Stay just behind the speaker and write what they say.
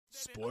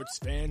Sports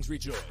fans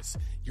rejoice.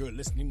 You're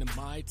listening to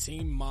My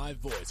Team, My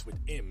Voice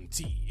with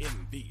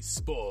MTMV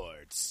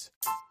Sports.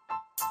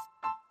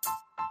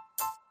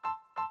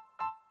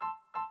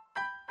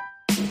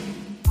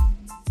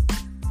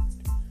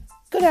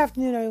 Good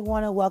afternoon,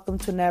 everyone, and welcome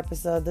to another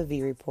episode of The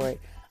V Report.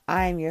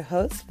 I am your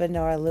host,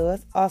 Benora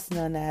Lewis, also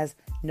known as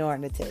Nora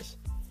Natish.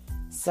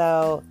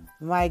 So,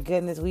 my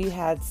goodness, we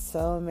had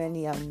so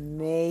many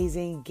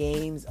amazing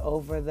games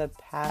over the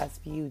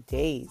past few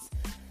days.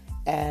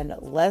 And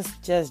let's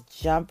just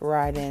jump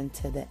right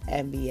into the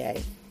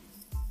NBA.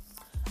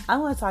 I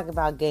want to talk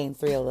about Game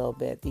 3 a little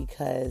bit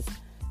because,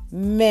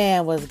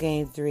 man, was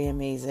Game 3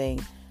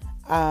 amazing.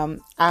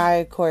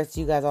 Of course,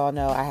 you guys all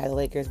know I had the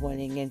Lakers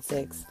winning in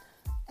 6.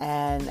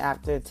 And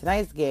after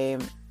tonight's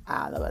game,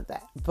 I don't know about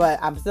that. But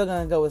I'm still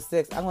going to go with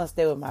 6. I'm going to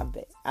stay with my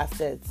bet. I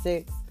said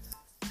 6.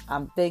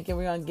 I'm thinking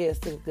we're going to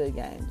get 6 good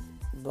games.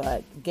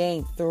 But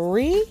Game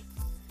 3?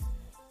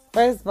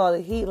 First of all,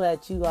 the Heat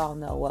let you all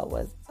know what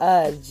was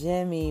up.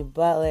 Jimmy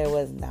Butler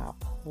was not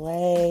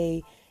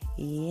playing.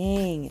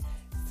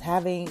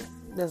 Having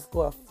to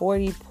score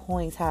 40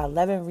 points, had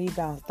 11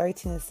 rebounds,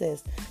 13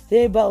 assists.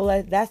 Jimmy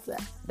Butler, that's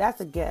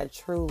a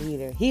true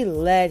leader. He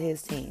led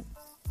his team.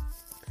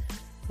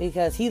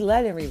 Because he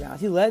led in rebounds,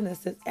 he led in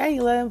assists, and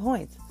he led in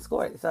points.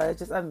 Scored. So it's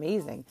just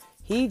amazing.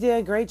 He did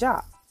a great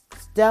job.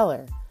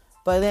 Stellar.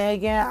 But then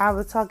again, I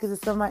was talking to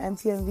some of my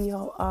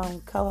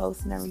MTMV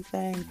co-hosts and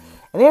everything.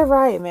 And they're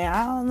right, man.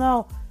 I don't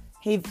know.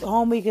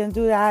 Homie can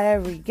do that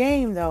every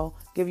game, though.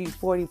 Give you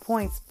 40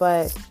 points.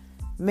 But,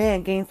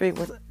 man, Game 3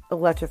 was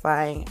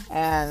electrifying.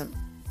 And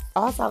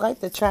also, I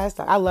like the trash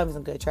talk. I love me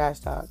some good trash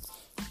talk.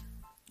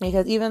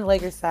 Because even the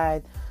Lakers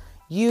side,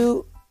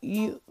 we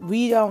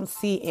don't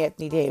see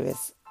Anthony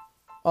Davis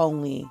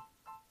only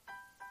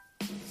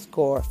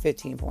score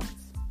 15 points.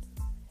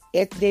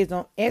 Anthony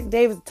Davis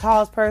is the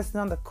tallest person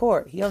on the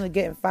court. He only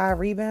getting 5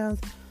 rebounds.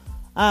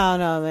 I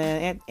don't know,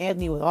 man.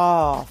 Anthony was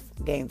off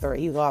Game 3.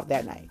 He was off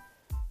that night.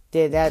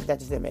 That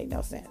just didn't make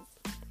no sense.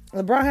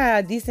 LeBron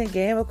had a decent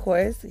game, of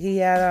course. He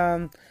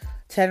had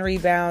 10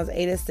 rebounds,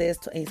 8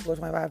 assists, he scored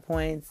 25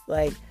 points.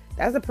 Like,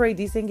 that's a pretty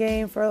decent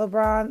game for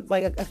LeBron.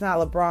 Like, it's not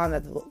LeBron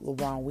that's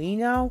LeBron we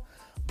know,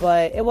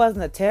 but it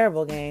wasn't a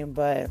terrible game.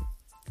 But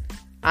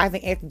I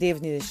think Anthony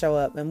Davis needed to show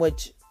up, and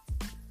which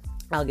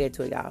I'll get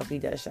to it, y'all. If he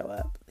does show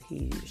up,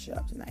 he should show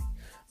up tonight.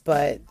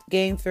 But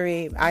Game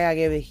 3, I gotta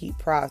give the Heat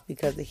props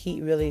because the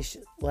Heat really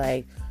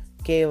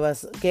gave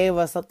us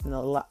something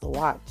to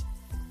watch.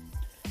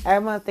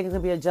 Everyone thinks it's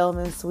gonna be a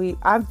gentleman's sweep.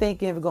 I'm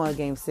thinking of going to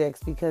Game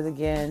 6 because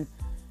again,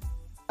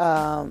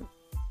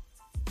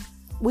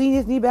 we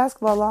just need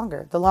basketball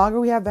longer. The longer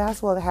we have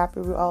basketball, the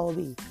happier we all will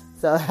be.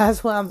 So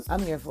that's what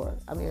I'm here for.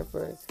 I'm here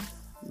for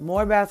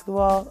more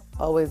basketball,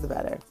 always the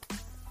better.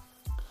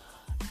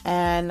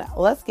 And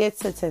let's get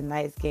to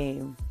tonight's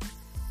game.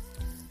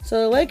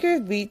 So the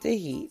Lakers beat the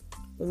Heat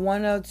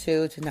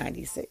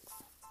 102-96.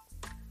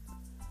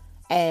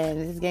 And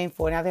this is Game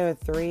 4. Now they have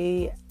a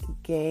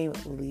 3-game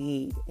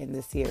lead in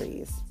the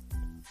series.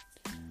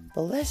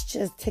 But let's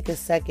just take a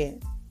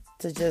second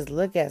to just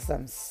look at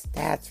some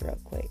stats real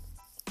quick.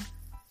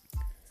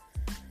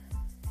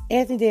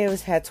 Anthony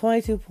Davis had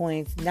 22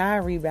 points,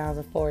 9 rebounds,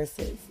 and 4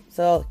 assists.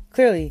 So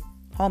clearly,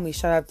 homie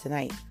shut up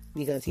tonight.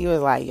 Because he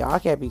was like,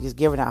 y'all can't be just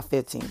giving out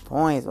 15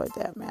 points like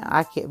that,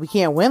 man. We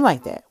can't win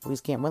like that. We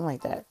just can't win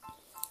like that.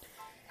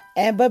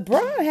 But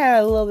Bron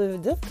had a little bit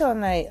of a difficult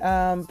night.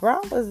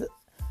 Bron was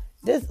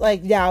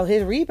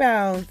his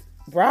rebounds,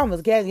 Bron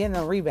was getting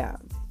no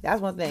rebounds.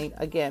 That's one thing.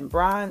 Again,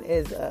 Bron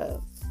is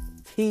a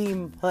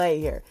team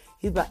player.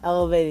 He's about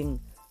elevating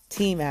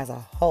team as a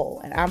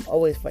whole. And I'm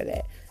always for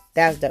that.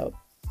 That's dope.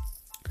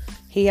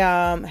 He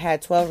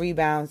had 12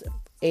 rebounds,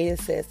 8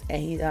 assists,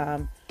 and he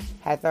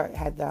had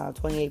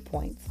 28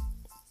 points.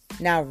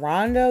 Now,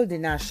 Rondo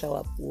did not show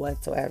up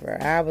whatsoever.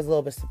 I was a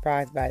little bit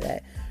surprised by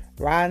that.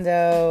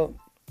 Rondo,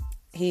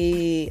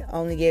 he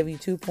only gave you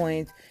 2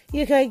 points.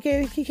 He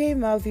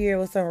came up here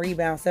with some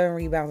rebounds, 7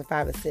 rebounds and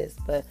 5 assists.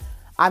 But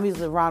I'm used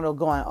to Rondo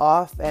going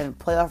off, and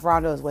playoff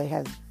Rondo's way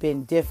has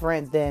been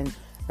different than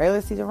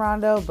regular season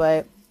Rondo.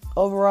 But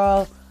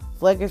overall,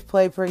 Lakers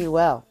played pretty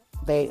well.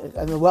 They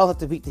well enough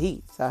to beat the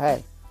Heat. So,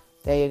 hey,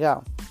 there you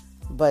go.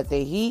 But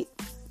the Heat,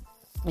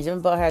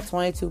 Jimmy Butler had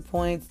 22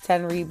 points,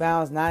 10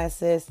 rebounds, 9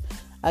 assists.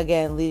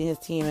 Again, leading his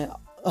team in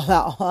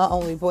not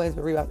only points,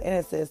 but rebounds and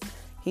assists.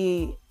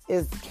 He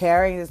is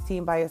carrying his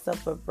team by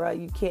yourself, but bro,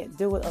 you can't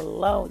do it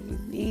alone. You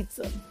need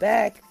some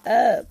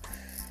backup.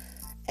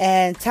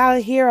 And Tyler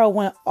Hero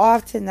went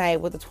off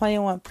tonight with the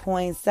 21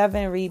 points,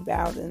 7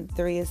 rebounds, and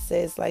 3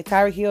 assists. Like,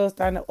 Tyler Hero is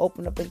starting to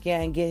open up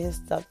again and get his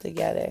stuff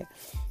together.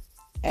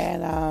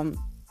 And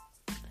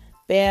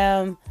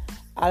Bam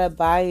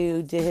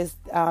Adebayo did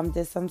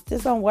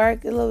some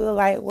work, a little bit of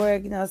light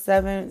work,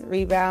 7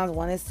 rebounds,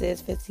 1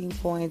 assist, 15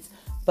 points.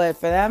 But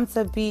for them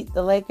to beat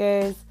the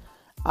Lakers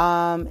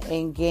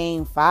in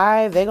Game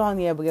 5, they're gonna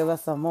need to give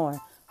us some more.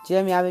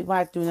 Jimmy, I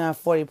might do another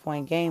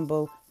 40-point game,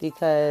 boo,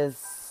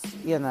 because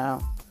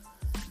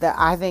that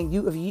I think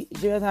if you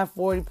doesn't have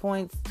 40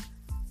 points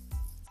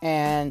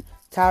and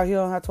Tyler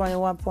Hero had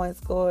 21 points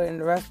scored, and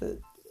the rest of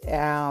it,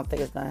 I don't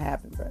think it's gonna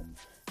happen, bro.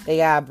 They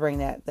gotta bring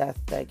that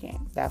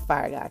game. That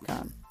fire gotta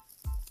come.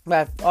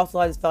 But also,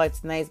 I just felt like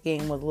tonight's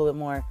game was a little bit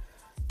more,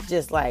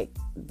 just like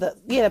the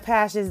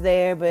passion's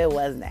there, but it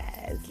wasn't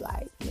as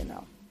like,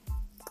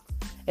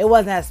 it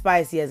wasn't as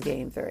spicy as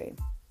Game 3.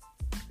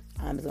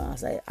 I'm just gonna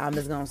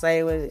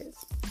say what it is.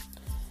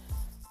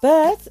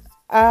 But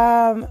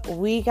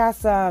we got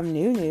some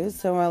new news.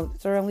 So we're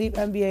gonna leave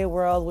NBA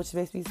world, which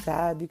makes me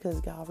sad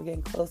because y'all, we're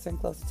getting closer and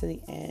closer to the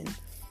end,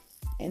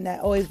 and that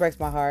always breaks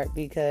my heart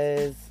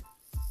because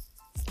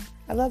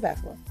I love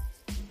basketball.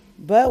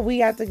 But we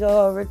got to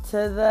go over to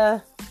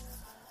the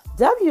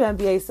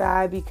WNBA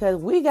side because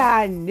we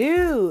got a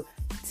new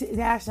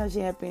national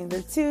champion,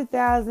 the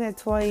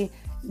 2020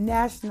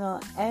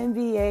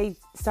 WNBA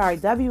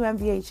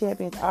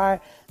champions are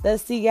the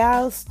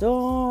Seattle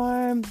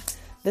Storm.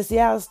 The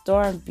Seattle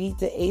Storm beat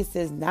the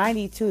Aces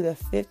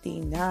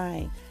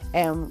 92-59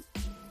 and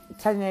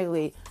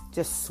technically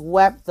just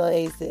swept the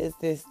Aces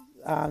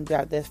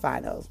throughout this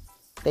finals.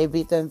 They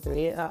beat them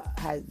 3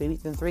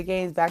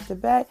 games back to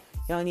back.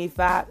 You only need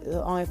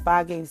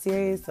 5 game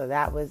series, so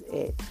that was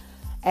it.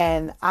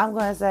 And I'm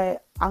gonna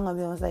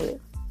be able to say it.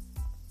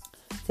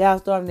 Seattle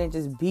Storm didn't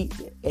just beat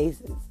the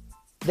Aces.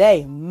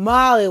 They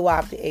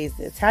mollywopped the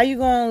Aces. How you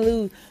gonna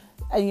lose?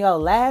 And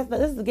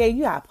this is the game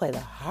you gotta play the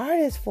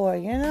hardest for,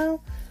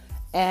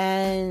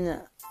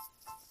 And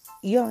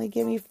you only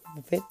give me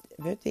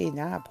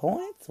 59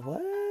 points?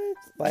 What?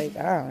 Like,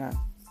 I don't know.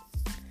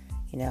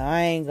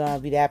 I ain't gonna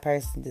be that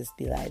person to just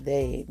be like,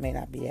 they may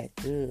not be that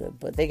good,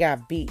 but they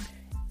got beat.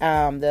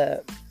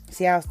 The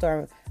Seattle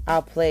Storm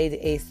outplayed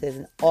the Aces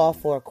in all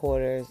 4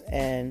 quarters,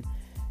 and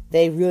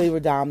they really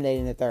were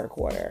dominating the third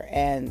quarter.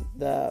 And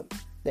the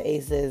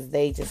Aces,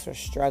 they just were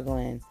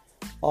struggling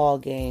all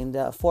game.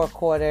 The fourth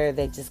quarter,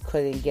 they just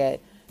couldn't get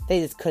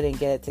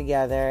it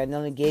together, and they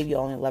only gave you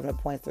 11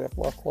 points through the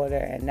fourth quarter,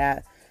 and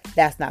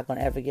that's not going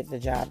to ever get the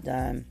job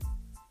done.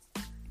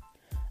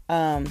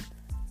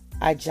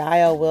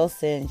 Ajaia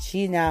Wilson,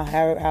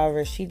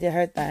 however, she did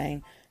her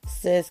thing.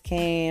 Sis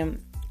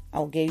came,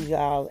 I'll give you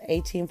all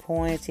 18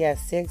 points. She had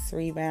 6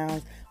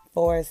 rebounds,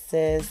 4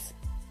 assists.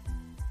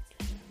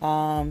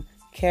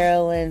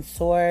 Carolyn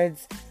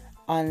Swords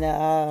on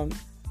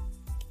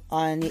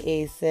the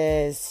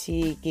Aces,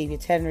 she gave you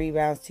 10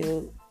 rebounds,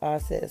 2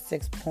 assists,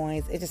 6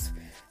 points.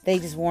 They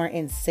just weren't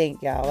in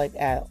sync, y'all, like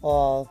at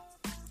all.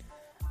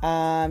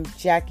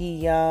 Jackie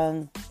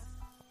Young,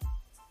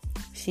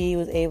 she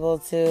was able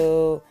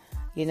to,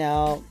 she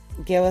only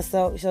gave us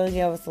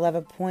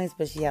 11 points,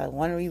 but she had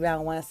 1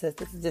 rebound, 1 assist.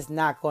 This is just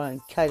not going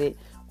to cut it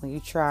when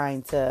you're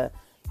trying to,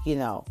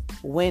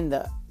 win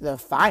the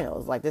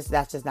finals. Like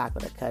that's just not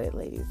going to cut it,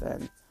 ladies.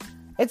 And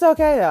it's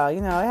okay though,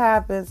 it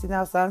happens.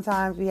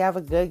 Sometimes we have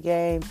a good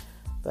game,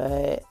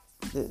 but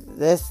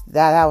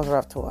that was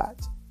rough to watch.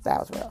 That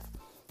was rough.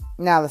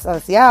 Now on the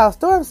Seattle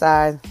Storm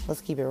side,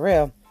 let's keep it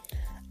real.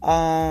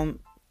 Breanna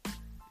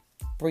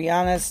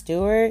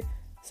Stewart.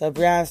 So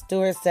Breanna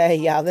Stewart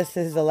said, "Y'all, this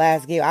is the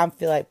last game. I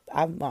feel like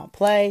I'm gonna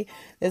play.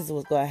 This is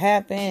what's gonna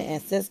happen."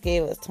 And sis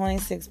gave us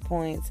 26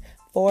 points,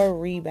 4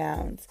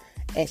 rebounds,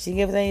 and she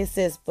gave us an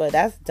assist. But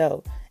that's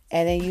dope.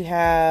 And then you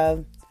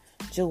have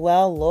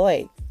Joelle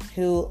Lloyd,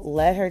 who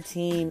led her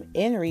team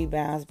in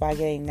rebounds by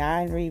getting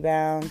 9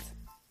 rebounds,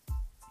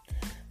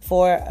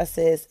 4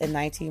 assists, and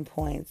 19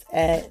 points.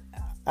 And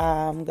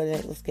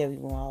let's give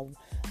you all.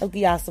 I'll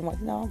give y'all some.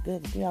 No, I'm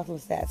good. Give y'all some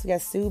stats. We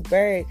got Sue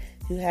Bird,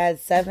 who had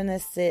 7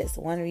 assists,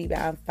 1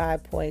 rebound,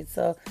 5 points.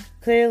 So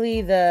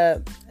clearly,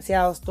 the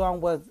Seattle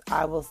Storm was,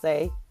 I will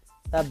say,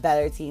 a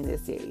better team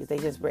this series. They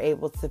just were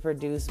able to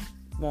produce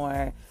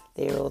more.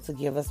 They were able to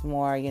give us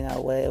more.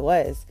 What it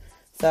was.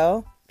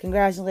 So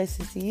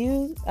congratulations to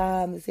you,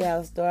 the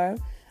Seattle Storm,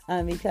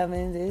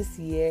 becoming this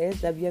year's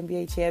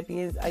WNBA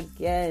champions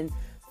again.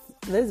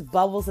 This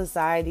bubble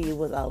society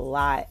was a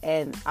lot,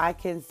 and I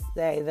can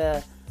say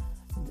the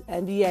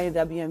NBA and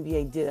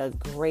WNBA did a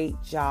great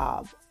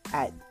job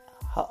at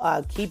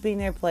keeping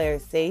their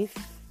players safe,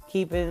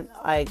 keeping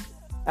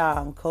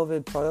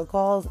COVID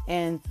protocols,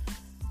 and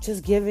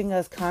just giving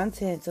us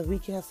content so we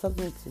can have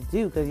something to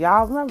do. Because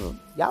y'all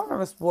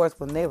remember sports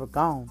when they were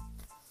gone.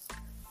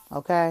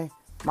 Okay,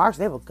 March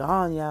they were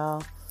gone,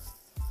 y'all.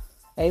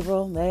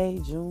 April,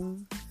 May,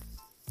 June.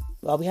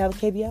 Well, we have a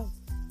KBO,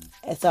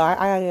 and so I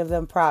gotta give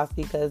them props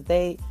because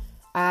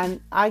I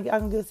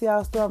can give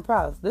Seattle Storm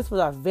props. This was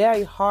a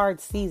very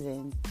hard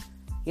season.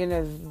 You're in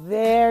a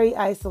very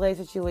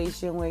isolated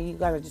situation where you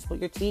gotta just with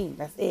your team.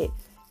 That's it.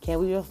 Can't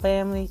be with your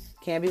family.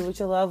 Can't be with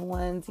your loved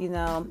ones.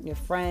 Your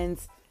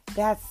friends.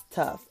 That's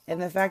tough.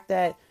 And the fact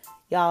that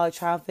y'all are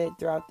triumphant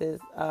throughout this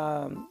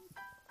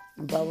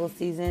bubble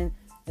season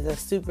is a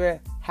super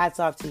hats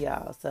off to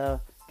y'all. So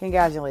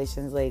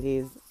congratulations,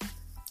 ladies.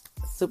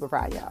 Super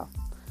proud of y'all.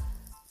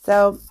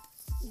 So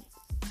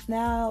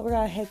now we're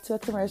going to head to a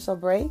commercial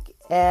break,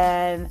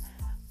 and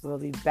we'll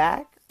be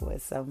back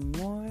with some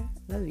more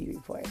The V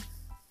Report.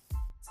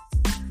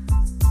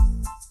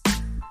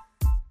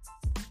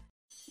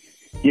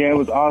 Yeah, it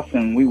was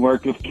awesome. We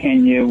worked with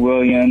Kenya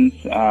Williams.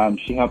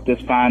 She helped us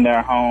find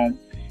our home.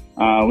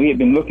 We had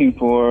been looking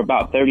for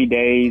about 30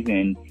 days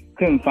and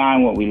couldn't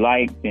find what we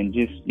liked. And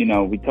just,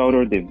 we told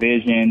her the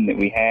vision that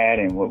we had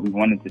and what we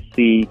wanted to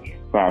see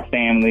for our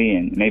family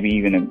and maybe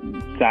even a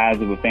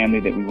size of a family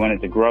that we wanted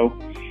to grow.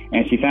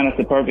 And she found us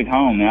the perfect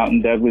home out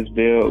in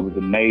Douglasville. It was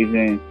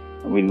amazing.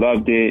 We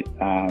loved it.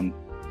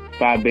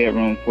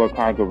 5-bedroom,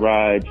 4-car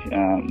garage.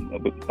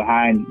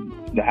 Behind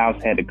the house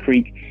had a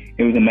creek.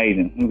 It was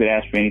amazing. Who could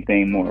ask for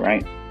anything more,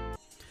 right?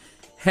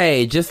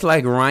 Hey, just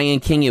like Ryan,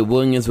 Kenya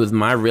Williams was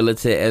my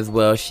realtor as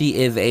well. She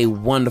is a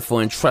wonderful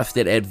and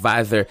trusted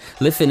advisor.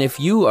 Listen, if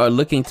you are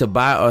looking to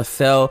buy or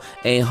sell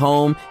a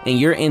home and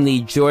you're in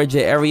the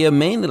Georgia area,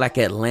 mainly like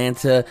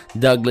Atlanta,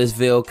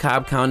 Douglasville,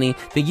 Cobb County,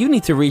 then you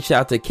need to reach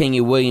out to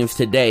Kenya Williams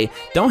today.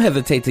 Don't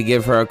hesitate to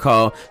give her a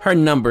call. Her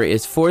number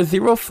is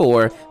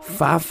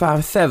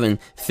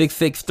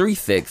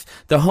 404-557-6636.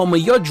 The home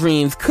of your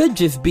dreams could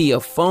just be a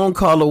phone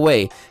call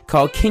away.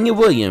 Call Kenya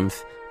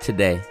Williams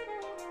today.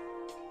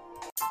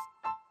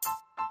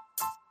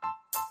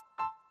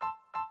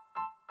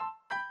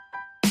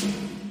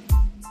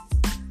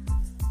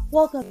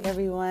 Welcome,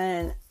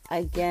 everyone.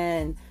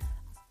 Again,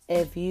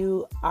 if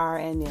you are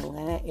in the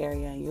Atlanta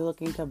area and you're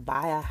looking to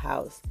buy a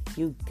house,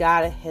 you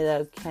gotta hit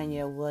up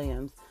Kenya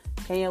Williams.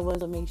 Kenya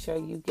Williams will make sure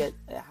you get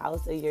a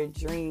house of your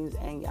dreams.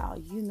 And y'all,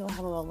 you know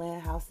how Atlanta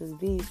houses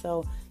be,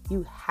 so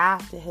you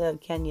have to hit up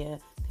Kenya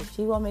because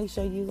she will make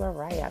sure you are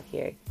right out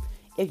here.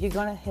 If you're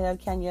gonna hit up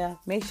Kenya,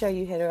 make sure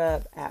you hit her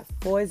up at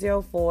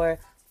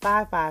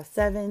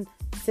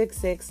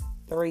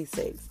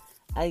 404-557-6636.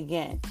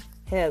 Again,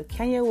 hit up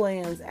Kenya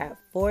Williams at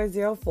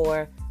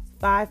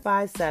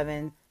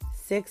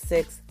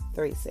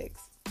 404-557-6636.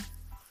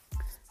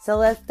 So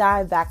let's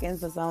dive back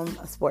into some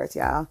sports,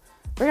 y'all.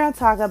 We're going to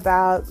talk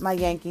about my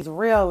Yankees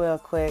real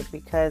quick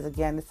because,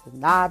 again, this is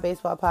not a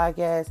baseball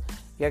podcast.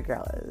 Your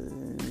girl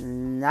is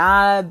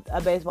not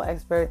a baseball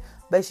expert,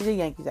 but she's a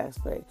Yankees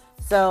expert.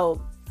 So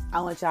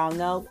I want y'all to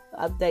know,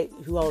 update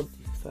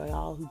for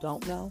y'all who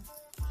don't know.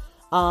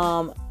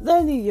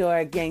 The New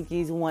York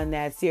Yankees won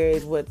that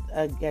series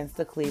against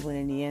the Cleveland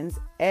Indians.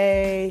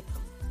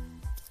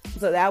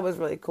 So that was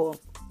really cool.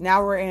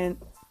 Now we're in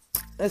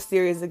a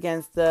series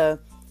against the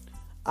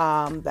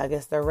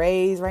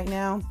Rays right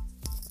now.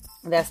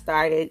 That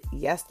started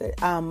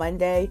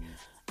Monday,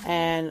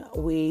 and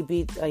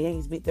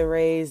Yankees beat the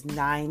Rays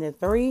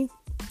 9-3.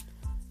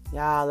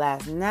 Y'all,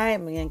 last night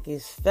my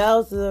Yankees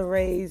fell to the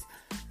Rays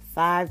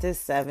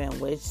 5-7,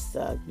 which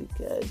sucked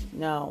because,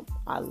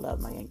 I love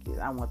my Yankees.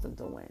 I want them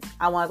to win.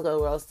 I want to go to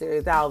the World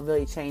Series. That will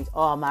really change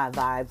all my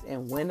vibes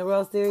and win the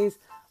World Series.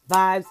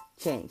 Vibes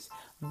change.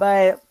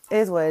 But it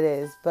is what it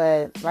is.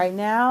 But right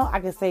now, I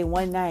can say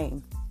one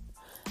name.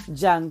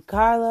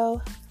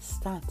 Giancarlo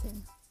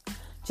Stanton.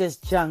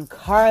 Just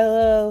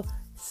Giancarlo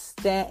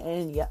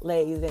Stanton,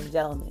 ladies and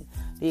gentlemen.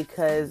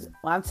 Because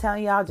I'm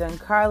telling y'all,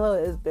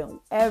 Giancarlo has been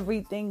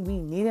everything we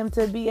need him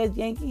to be as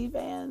Yankee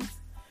fans.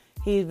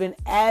 He's been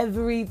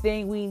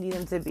everything we need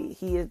him to be.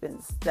 He has been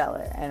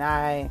stellar.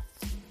 And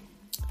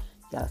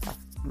that's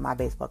my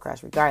baseball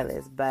crush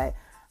regardless. But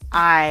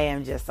I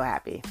am just so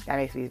happy. That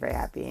makes me very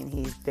happy. And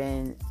he's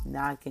been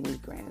knocking these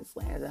grand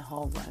slams and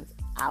home runs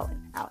out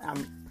and out.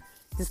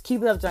 Just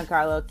keep it up,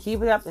 Giancarlo.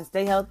 Keep it up and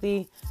stay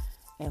healthy.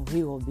 And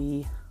we will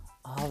be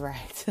all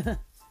right.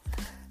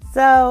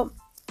 So,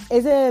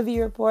 is it a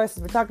V report?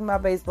 Since we're talking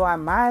about baseball, I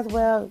might as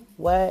well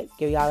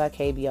give y'all a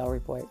KBO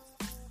report.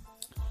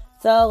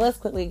 So let's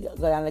quickly go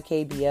down the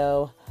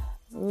KBO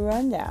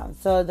rundown.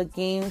 So the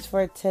games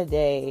for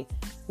today,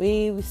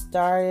 we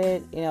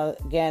started,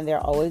 again, they're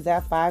always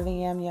at 5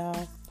 a.m.,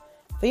 y'all.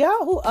 For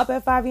y'all who up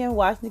at 5 a.m.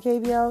 watching the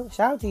KBO,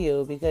 shout out to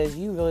you because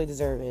you really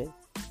deserve it.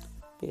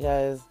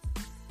 Because,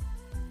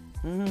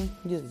 you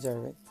just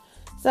deserve it.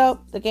 So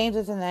the games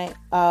of tonight,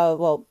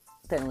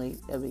 technically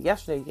it'll be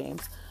yesterday's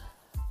games,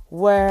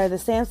 where the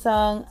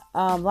Samsung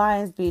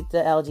Lions beat the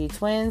LG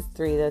Twins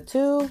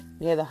 3-2.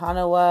 We had the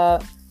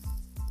Hanawa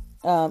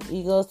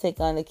Eagles take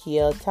on the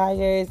Kia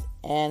Tigers,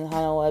 and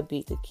Hanawa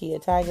beat the Kia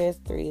Tigers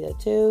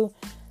 3-2.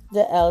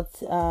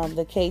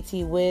 The KT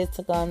Wiz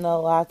took on the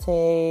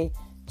Latte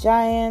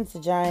Giants. The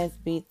Giants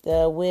beat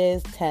the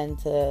Wiz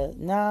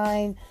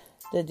 10-9.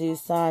 The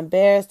Doosan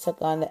Bears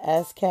took on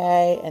the SK,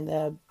 and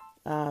the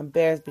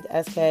Bears beat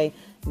the SK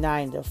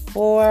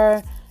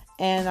 9-4.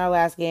 And our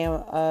last game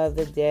of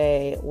the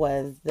day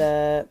was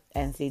the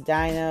NC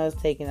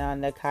Dinos taking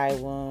on the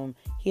Kaiwoom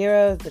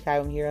Heroes. The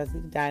Kaiwoom Heroes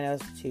beat the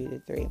Dinos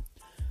 2-3.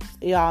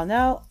 Y'all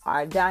know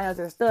our Dinos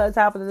are still at the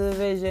top of the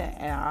division,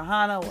 and our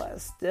Hana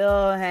was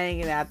still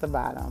hanging at the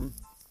bottom.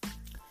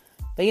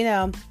 But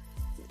it'll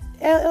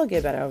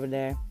get better over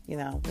there.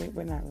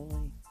 We're not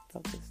really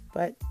focused.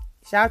 But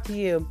shout out to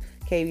you,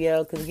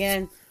 KBO, because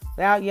again,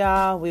 without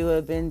y'all, we would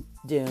have been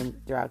doomed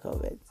throughout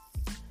COVID.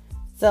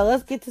 So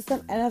let's get to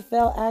some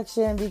NFL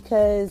action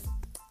because,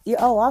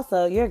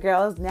 also your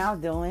girl is now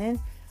doing,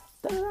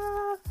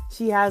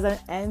 she has an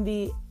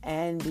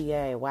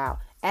NBA. Wow.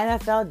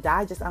 NFL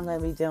Digest I'm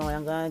going to be doing.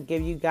 I'm going to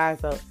give you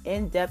guys an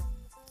in-depth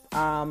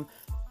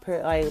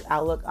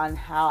outlook on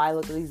how I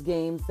look at these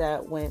games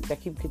that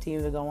keep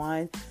continuing to go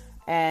on.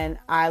 And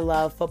I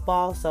love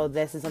football, so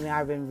this is something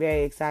I've been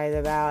very excited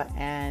about,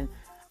 and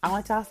I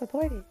want y'all to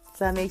support it.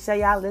 So make sure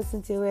y'all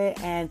listen to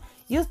it, and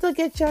you'll still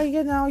get your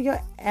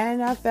NFL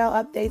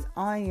updates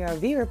on your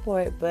V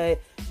report. But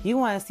you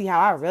want to see how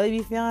I really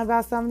be feeling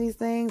about some of these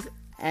things,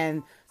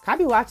 and I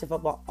be watching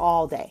football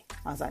all day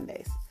on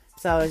Sundays.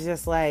 So it's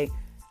just like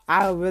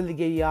I'll really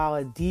give y'all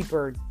a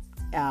deeper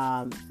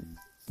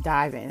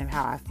dive in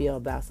how I feel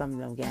about some of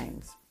them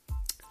games.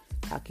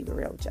 I'll keep it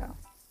real with y'all.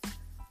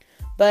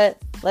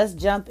 But let's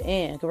jump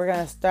in, because we're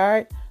going to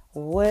start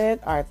with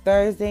our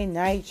Thursday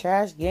night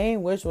trash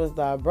game, which was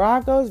the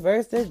Broncos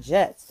versus the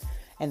Jets.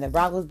 And the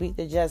Broncos beat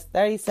the Jets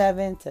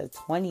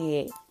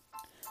 37-28.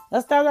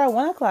 Let's start our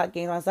 1 o'clock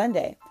game on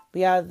Sunday.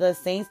 We have the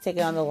Saints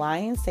taking on the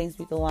Lions. Saints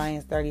beat the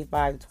Lions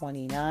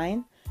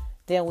 35-29.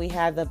 Then we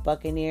have the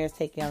Buccaneers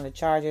taking on the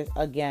Chargers.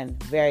 Again,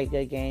 very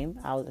good game.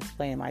 I was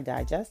explaining my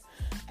digest.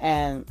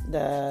 And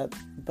the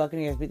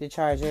Buccaneers beat the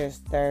Chargers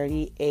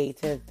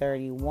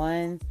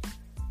 38-31.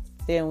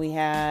 Then we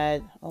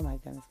had, oh my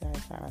goodness, guys,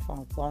 sorry, my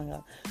phone's blowing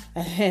up.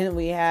 And then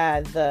we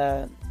had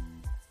the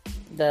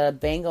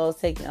Bengals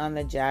taking on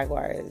the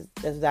Jaguars.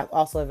 This was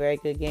also a very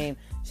good game.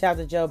 Shout out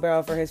to Joe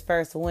Burrow for his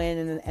first win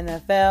in the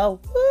NFL.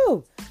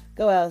 Woo!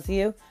 Go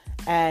LSU.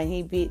 And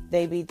they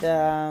beat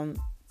the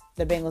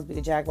Bengals beat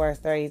the Jaguars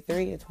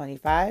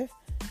 33-25.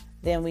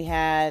 Then we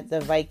had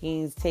the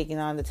Vikings taking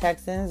on the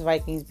Texans.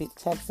 Vikings beat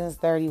the Texans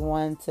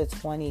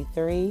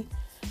 31-23.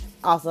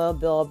 Also,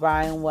 Bill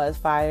O'Brien was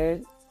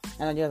fired.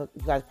 I know you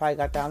guys probably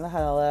got down the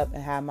huddle up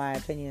and have my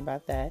opinion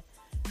about that.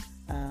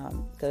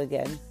 Because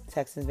again,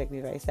 Texans victory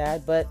is very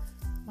sad. But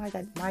my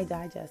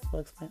digest will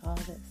explain all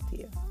this to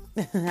you.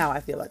 How I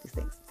feel about these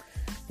things.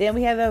 Then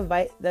we have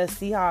the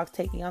Seahawks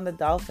taking on the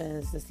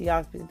Dolphins. The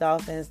Seahawks beat the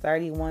Dolphins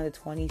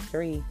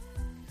 31-23.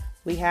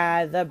 We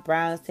had the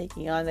Browns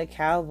taking on the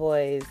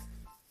Cowboys.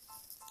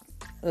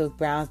 The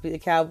Browns beat the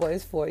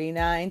Cowboys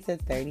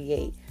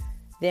 49-38.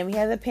 Then we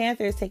had the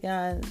Panthers taking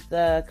on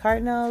the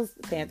Cardinals.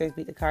 The Panthers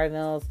beat the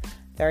Cardinals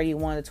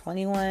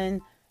 31-21.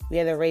 We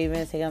had the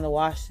Ravens taking on the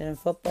Washington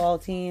football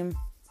team.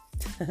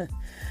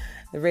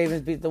 The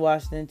Ravens beat the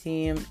Washington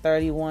team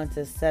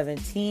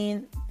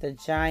 31-17. The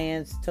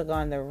Giants took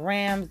on the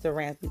Rams. The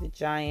Rams beat the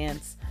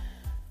Giants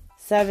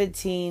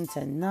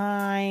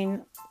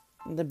 17-9.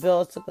 The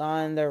Bills took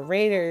on the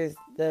Raiders.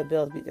 The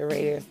Bills beat the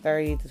Raiders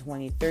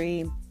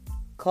 30-23.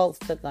 Colts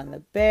took on the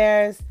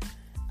Bears.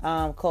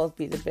 Colts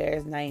beat the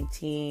Bears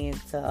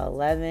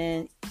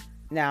 19-11.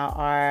 Now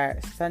our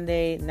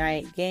Sunday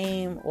night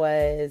game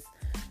was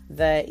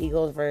the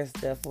Eagles versus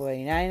the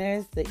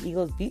 49ers. The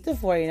Eagles beat the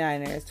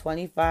 49ers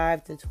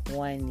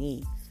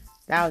 25-20.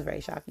 That was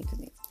very shocking to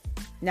me.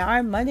 Now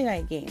our Monday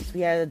night games,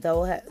 we had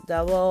a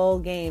double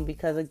game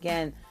because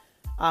again,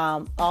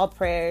 all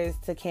prayers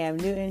to Cam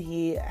Newton.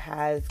 He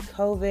has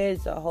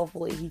COVID, so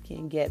hopefully he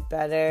can get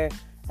better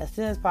as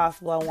soon as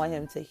possible. I want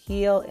him to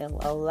heal and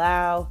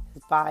allow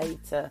his body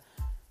to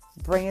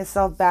bring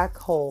itself back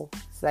whole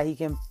so that he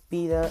can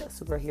be the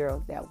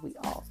superhero that we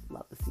all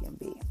love to see him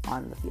be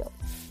on the field.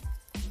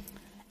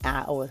 And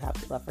I always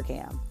have love for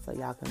Cam, so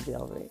y'all can be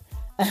over it.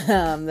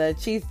 The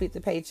Chiefs beat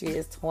the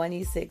Patriots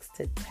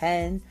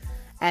 26-10,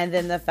 and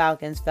then the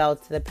Falcons fell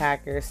to the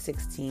Packers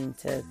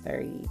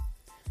 16-30.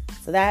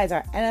 So that is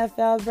our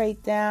NFL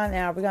breakdown.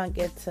 Now we're going to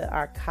get to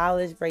our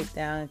college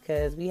breakdown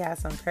because we had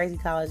some crazy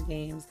college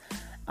games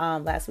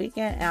last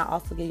weekend. And I'll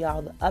also give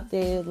y'all the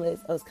updated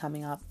list of what's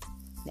coming up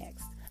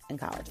next in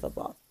college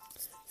football.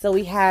 So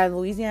we had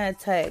Louisiana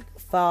Tech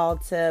fall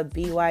to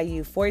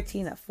BYU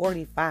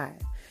 14-45.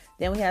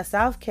 Then we had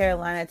South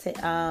Carolina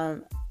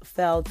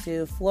fell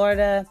to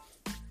Florida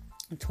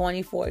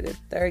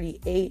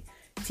 24-38.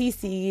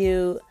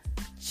 TCU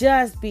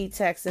just beat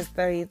Texas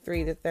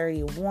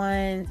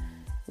 33-31.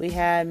 We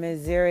had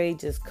Missouri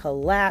just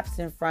collapsed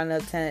in front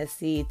of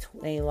Tennessee.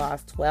 They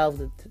lost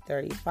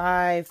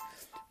 12-35.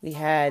 We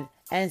had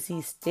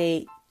NC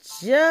State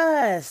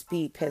just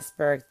beat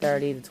Pittsburgh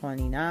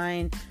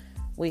 30-29.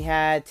 We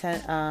had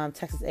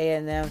Texas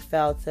A&M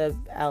fell to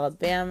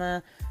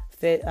Alabama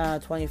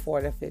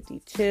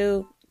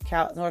 24-52.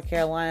 North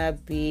Carolina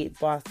beat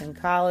Boston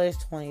College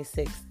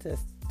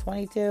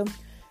 26-22.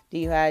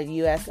 You had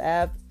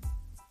USF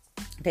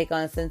take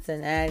on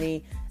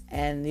Cincinnati,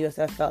 and the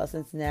USF fell to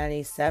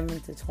Cincinnati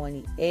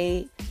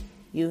 7-28.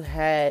 You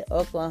had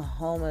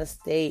Oklahoma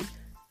State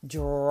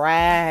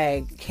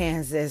drag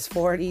Kansas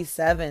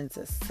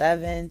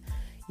 47-7.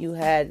 You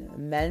had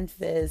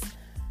Memphis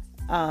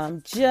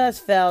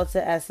just fell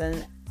to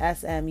SMU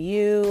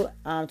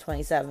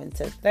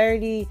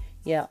 27-30.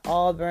 Yeah,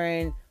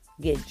 Auburn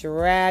get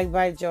dragged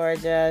by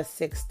Georgia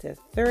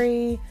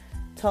 6-3.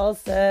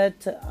 Tulsa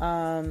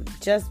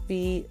just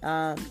beat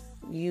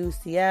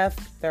UCF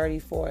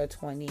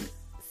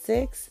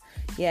 34-26.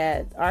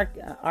 Yeah,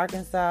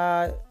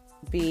 Arkansas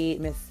beat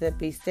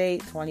Mississippi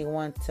State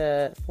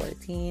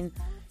 21-14.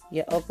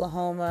 Yeah,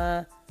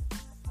 Oklahoma.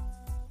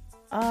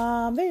 It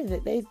was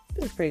a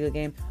pretty good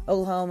game.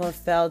 Oklahoma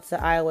fell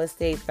to Iowa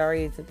State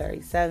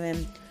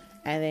 30-37.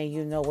 And then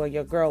you know where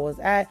your girl was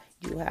at.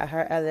 You had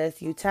her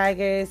LSU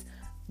Tigers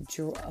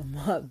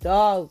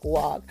dog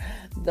walk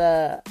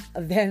the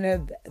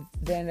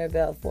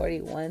Vanderbilt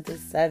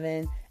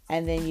 41-7,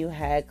 and then you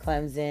had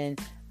Clemson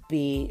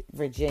beat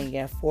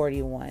Virginia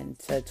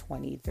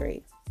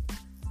 41-23.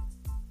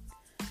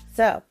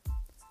 So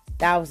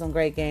that was some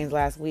great games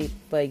last week,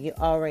 but you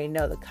already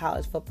know the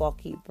college football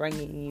keep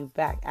bringing you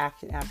back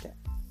action after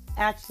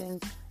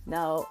action.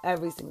 No,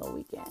 every single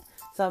weekend.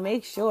 So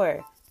make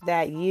sure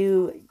that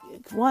you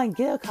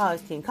get a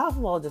college team. College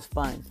football is just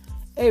fun.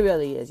 It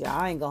really is, y'all.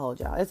 I ain't gonna hold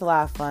y'all. It's a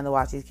lot of fun to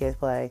watch these kids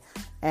play,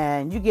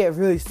 and you get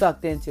really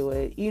sucked into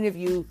it. Even if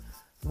you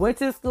went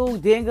to school,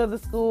 didn't go to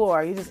school,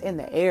 or you're just in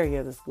the area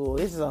of the school,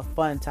 it's just a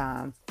fun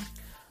time.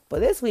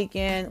 But this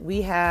weekend,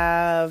 we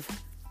have,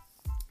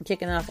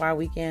 kicking off our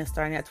weekend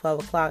starting at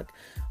 12 o'clock,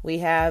 we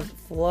have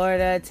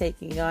Florida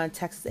taking on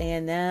Texas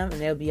A&M, and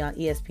they'll be on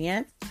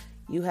ESPN.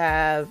 You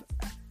have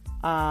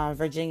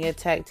Virginia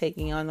Tech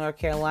taking on North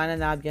Carolina,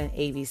 and that'll be on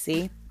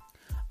ABC.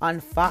 On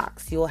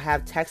Fox, you'll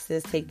have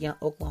Texas taking on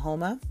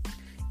Oklahoma.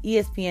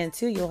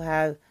 ESPN2, you'll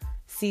have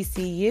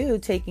CCU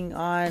taking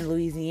on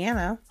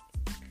Louisiana.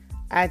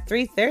 At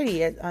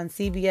 3:30 on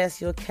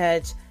CBS, you'll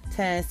catch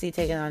Tennessee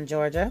taking on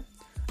Georgia.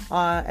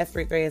 At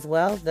 3:30 as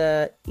well, on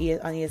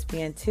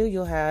ESPN2,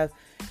 you'll have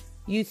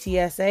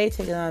UTSA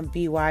taking on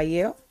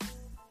BYU.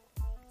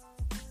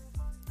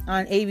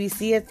 On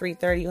ABC at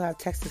 3:30, you'll have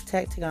Texas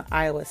Tech taking on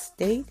Iowa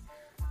State.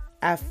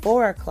 At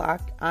 4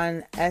 o'clock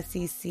on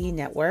SEC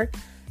Network,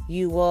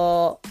 you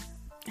will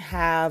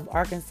have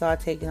Arkansas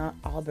taking on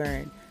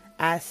Auburn.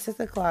 At 6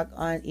 o'clock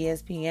on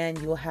ESPN,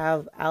 you will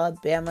have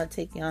Alabama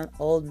taking on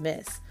Ole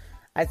Miss.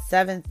 At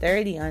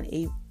 7:30 on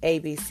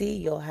ABC,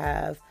 you'll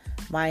have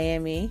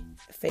Miami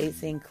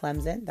facing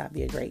Clemson. That'd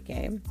be a great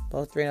game.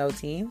 Both 3-0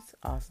 teams.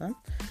 Awesome.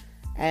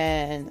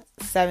 And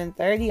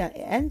 7:30 on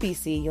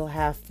NBC, you'll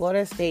have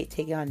Florida State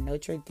taking on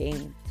Notre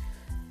Dame.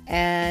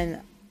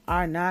 And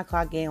our 9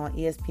 o'clock game on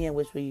ESPN,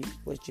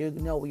 which you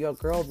know your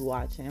girl will be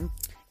watching,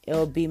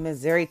 it'll be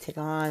Missouri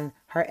taking on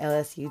her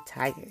LSU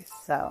Tigers.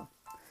 So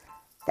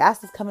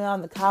that's what's coming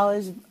on the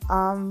college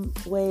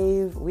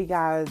wave. We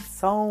got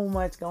so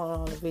much going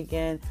on this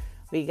weekend.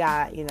 We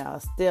got, we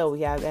have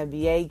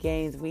NBA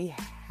games. We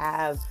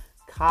have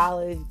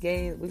college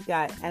games. We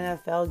got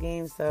NFL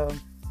games. So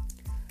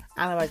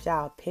I don't know about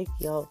y'all. Pick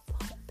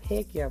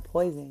your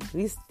poison.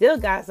 We still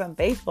got some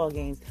baseball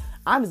games.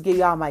 I'm just giving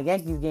y'all my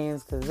Yankees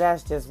games because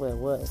that's just what it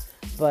was.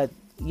 But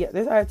yeah,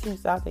 there's other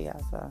teams out there,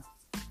 y'all. So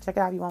check it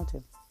out if you want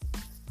to.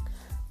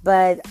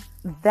 But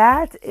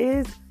that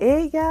is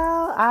it,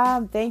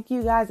 y'all. Thank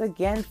you guys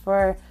again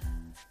for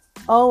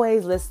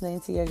always listening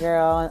to your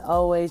girl and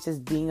always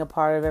just being a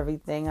part of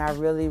everything. I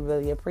really,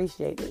 really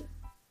appreciate it.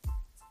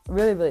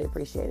 Really, really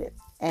appreciate it.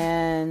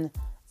 And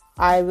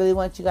I really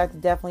want you guys to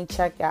definitely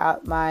check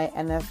out my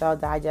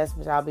NFL Digest,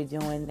 which I'll be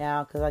doing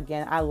now. Because,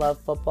 again, I love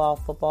football.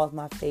 Football is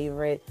my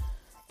favorite.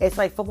 It's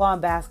like football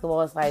and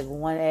basketball. It's like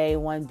 1A,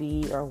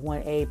 1B, or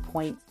 1A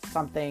point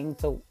something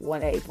to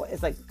 1A point.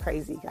 It's like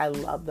crazy. I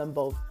love them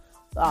both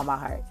on my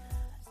heart.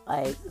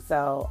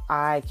 So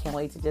I can't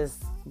wait to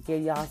just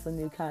give y'all some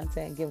new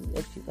content.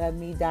 Let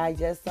me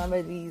digest some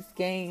of these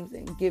games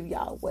and give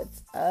y'all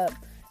what's up,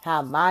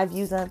 how my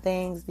views on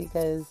things,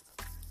 because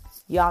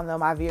y'all know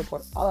my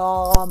viewport,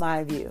 all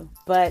my view.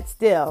 But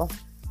still,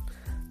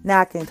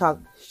 now I can talk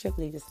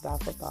strictly just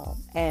about football.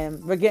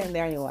 And we're getting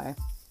there anyway.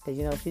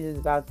 Because, season's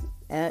about,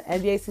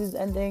 NBA season's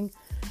ending.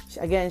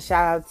 Again,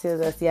 shout out to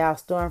the Seattle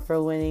Storm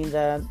for winning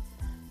the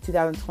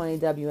 2020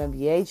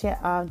 WNBA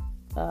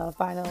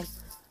finals.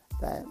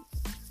 But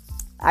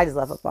I just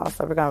love football,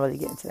 so we're going to really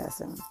get into that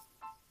soon.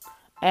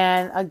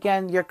 And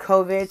again, your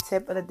COVID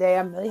tip of the day,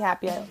 I'm really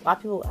happy. A lot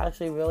of people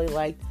actually really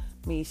liked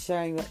me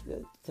sharing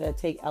to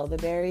take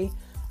elderberry.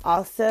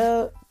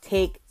 Also,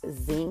 take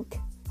zinc.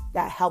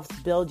 That helps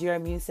build your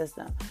immune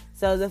system.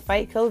 So to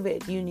fight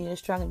COVID, you need a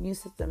strong immune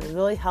system. It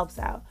really helps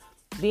out.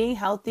 Being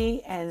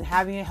healthy and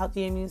having a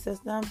healthy immune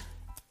system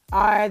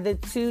are the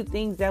two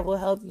things that will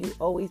help you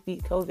always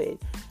beat COVID.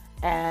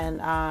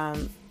 And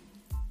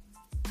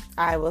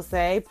I will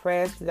say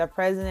prayers to the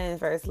president and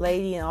first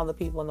lady and all the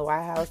people in the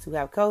White House who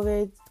have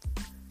COVID.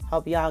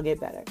 Hope y'all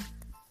get better.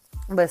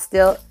 But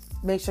still,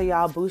 make sure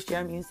y'all boost your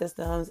immune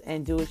systems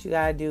and do what you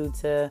gotta do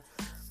to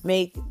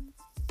make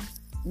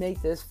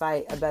this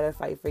fight a better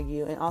fight for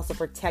you and also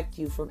protect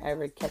you from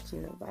ever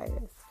catching the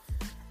virus.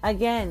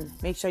 Again,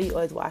 make sure you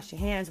always wash your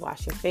hands,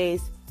 wash your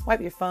face,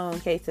 wipe your phone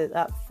cases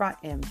up front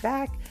and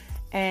back,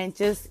 and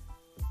just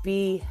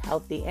be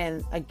healthy.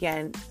 And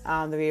again,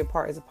 the radio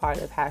part is a part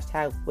of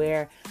hashtag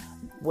wear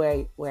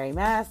a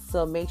mask.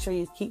 So make sure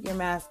you keep your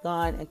mask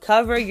on and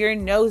cover your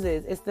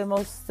noses. It's the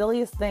most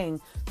silliest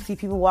thing to see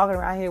people walking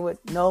around here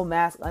with no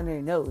mask under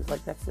their nose.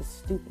 Like, that's just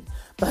stupid.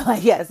 But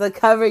so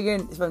cover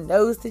from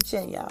nose to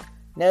chin, y'all.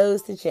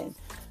 Nose to chin.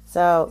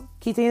 So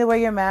continue to wear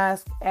your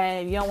mask,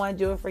 and if you don't want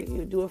to do it for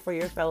you, do it for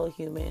your fellow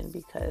human,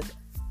 because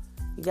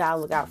you gotta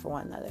look out for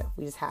one another.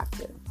 We just have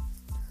to.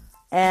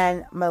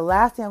 And my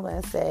last thing I'm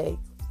going to say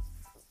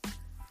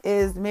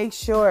is make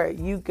sure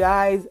you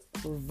guys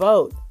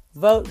vote.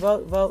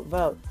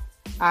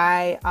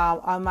 I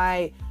on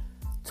my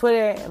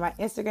Twitter and my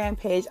Instagram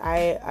page,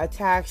 I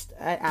attached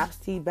an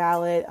absentee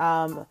ballot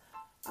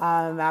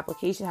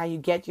application, how you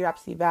get your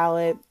absentee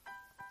ballot.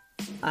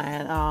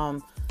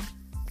 And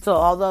so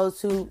all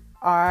those who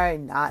are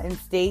not in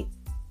state,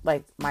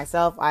 like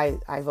myself, I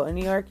vote in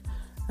New York.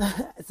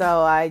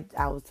 So I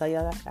will tell you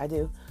that I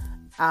do.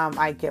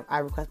 I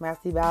request my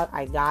absentee ballot.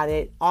 I got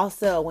it.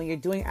 Also, when you're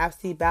doing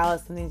absentee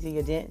ballots, something that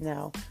you didn't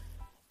know,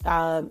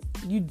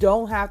 you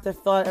don't have to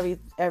fill out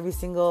every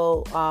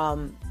single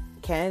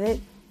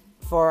candidate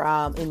for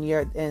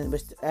in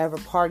whichever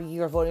party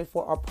you're voting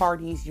for or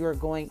parties you're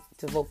going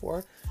to vote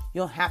for.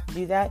 You don't have to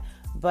do that,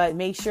 but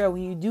make sure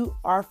when you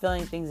are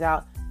filling things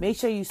out, make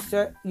sure you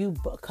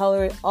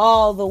color it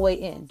all the way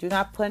in. Do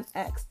not put an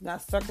X,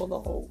 not circle the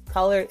whole.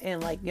 Color it in.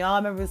 Like, y'all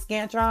remember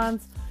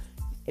Scantrons?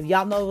 If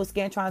y'all know what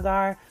Scantrons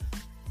are,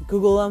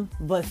 Google them,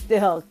 but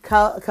still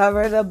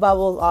cover the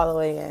bubbles all the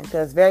way in,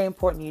 because it's very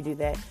important you do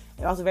that.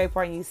 And also very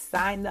important you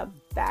sign the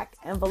back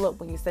envelope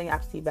when you're sending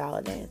absentee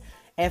ballot in.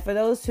 And for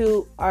those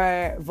who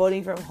are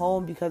voting from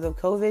home because of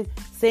COVID,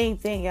 same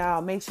thing,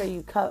 y'all. Make sure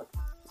you color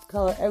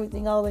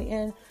everything all the way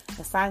in,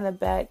 and sign the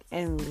back,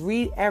 and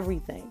read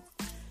everything.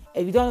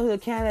 If you don't know who the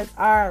candidates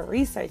are,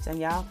 research them,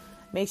 y'all.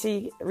 Make sure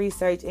you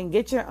research and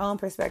get your own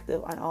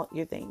perspective on all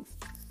your things.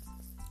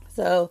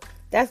 So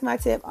that's my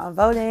tip on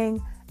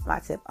voting, my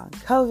tip on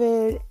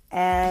COVID.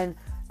 And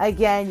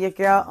again, your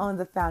girl owns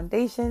a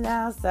foundation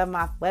now, so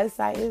my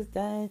website is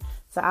done.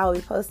 So I will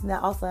be posting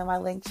that also in my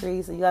link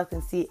tree, so you guys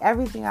can see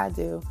everything I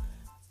do,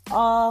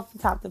 all from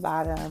top to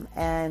bottom.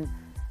 And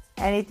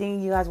anything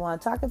you guys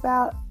want to talk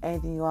about,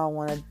 anything you all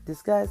want to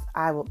discuss,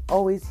 I will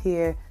always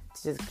here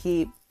to just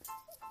keep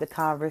the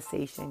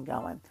conversation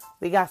going.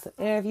 We got some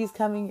interviews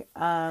coming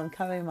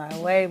my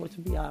way, which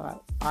will be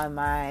on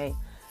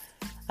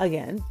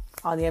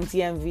the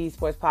MTMV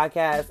Sports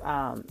Podcast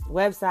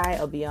website.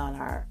 It'll be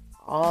on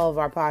all of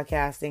our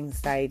podcasting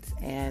sites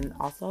and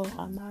also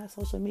on my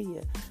social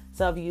media.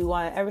 So if you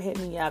want to ever hit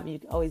me up, you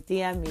can always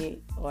DM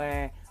me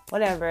or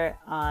whatever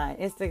on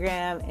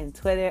Instagram and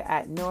Twitter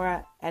at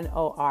Nora,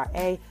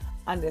 NORA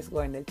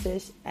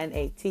 _Natish,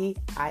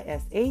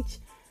 NATISH.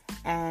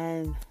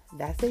 And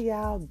that's it,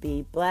 y'all.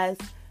 Be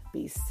blessed,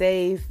 be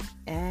safe,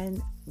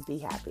 and be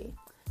happy.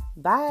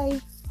 Bye.